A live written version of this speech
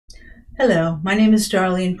Hello, my name is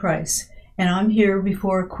Darlene Price, and I'm here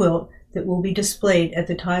before a quilt that will be displayed at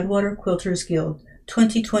the Tidewater Quilters Guild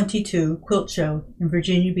 2022 Quilt Show in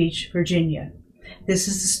Virginia Beach, Virginia. This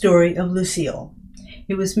is the story of Lucille.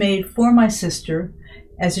 It was made for my sister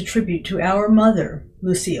as a tribute to our mother,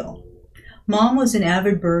 Lucille. Mom was an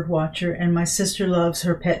avid bird watcher, and my sister loves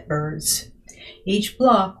her pet birds. Each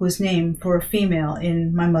block was named for a female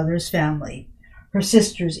in my mother's family. Her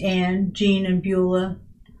sisters Anne, Jean, and Beulah.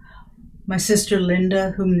 My sister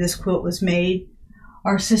Linda, whom this quilt was made.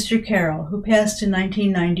 Our sister Carol, who passed in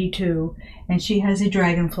 1992, and she has a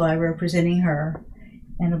dragonfly representing her,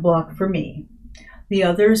 and a block for me. The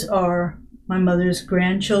others are my mother's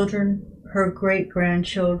grandchildren, her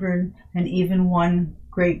great-grandchildren, and even one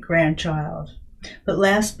great-grandchild. But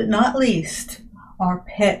last but not least, our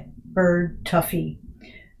pet bird Tuffy.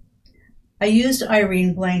 I used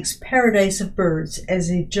Irene Blank's Paradise of Birds as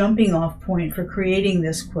a jumping off point for creating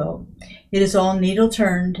this quilt. It is all needle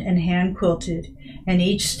turned and hand quilted, and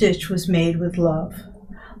each stitch was made with love.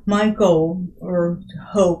 My goal or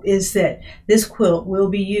hope is that this quilt will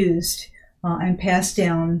be used and passed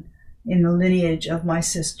down in the lineage of my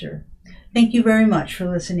sister. Thank you very much for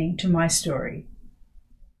listening to my story.